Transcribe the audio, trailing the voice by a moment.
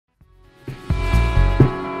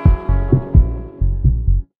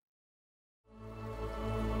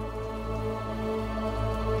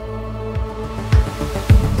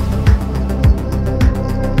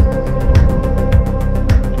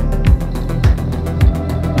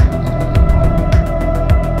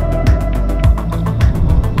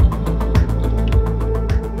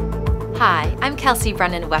Kelsea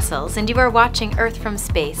Brennan-Wessels, and you are watching Earth from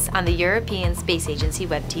Space on the European Space Agency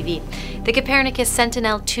Web-TV. The Copernicus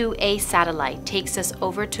Sentinel-2A satellite takes us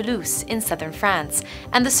over Toulouse in southern France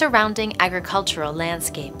and the surrounding agricultural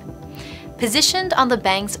landscape. Positioned on the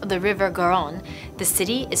banks of the river Garonne, the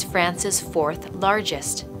city is France's fourth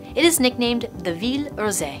largest. It is nicknamed the Ville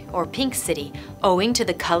Rosée, or Pink City, owing to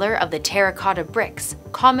the color of the terracotta bricks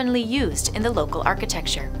commonly used in the local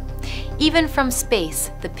architecture. Even from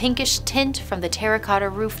space, the pinkish tint from the terracotta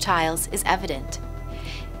roof tiles is evident.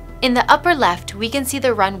 In the upper left, we can see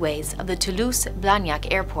the runways of the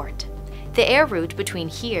Toulouse-Blagnac Airport. The air route between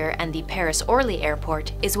here and the Paris-Orly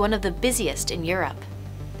Airport is one of the busiest in Europe.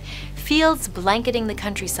 Fields blanketing the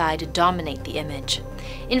countryside dominate the image.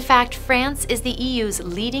 In fact, France is the EU's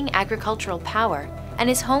leading agricultural power and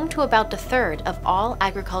is home to about a third of all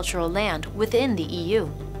agricultural land within the EU.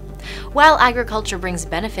 While agriculture brings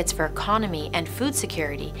benefits for economy and food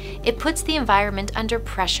security, it puts the environment under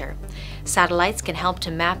pressure. Satellites can help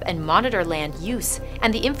to map and monitor land use,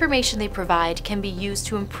 and the information they provide can be used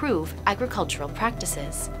to improve agricultural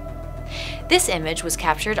practices. This image was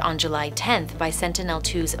captured on July 10th by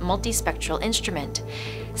Sentinel-2's multispectral instrument.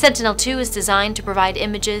 Sentinel-2 is designed to provide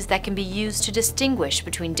images that can be used to distinguish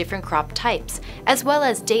between different crop types, as well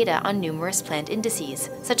as data on numerous plant indices,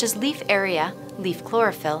 such as leaf area, leaf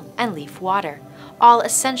chlorophyll, and leaf water, all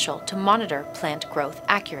essential to monitor plant growth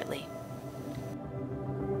accurately.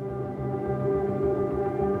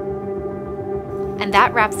 And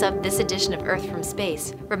that wraps up this edition of Earth from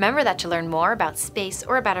Space. Remember that to learn more about space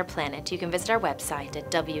or about our planet, you can visit our website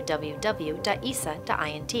at www.esa.int.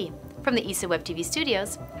 From the ESA Web-TV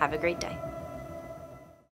studios, have a great day.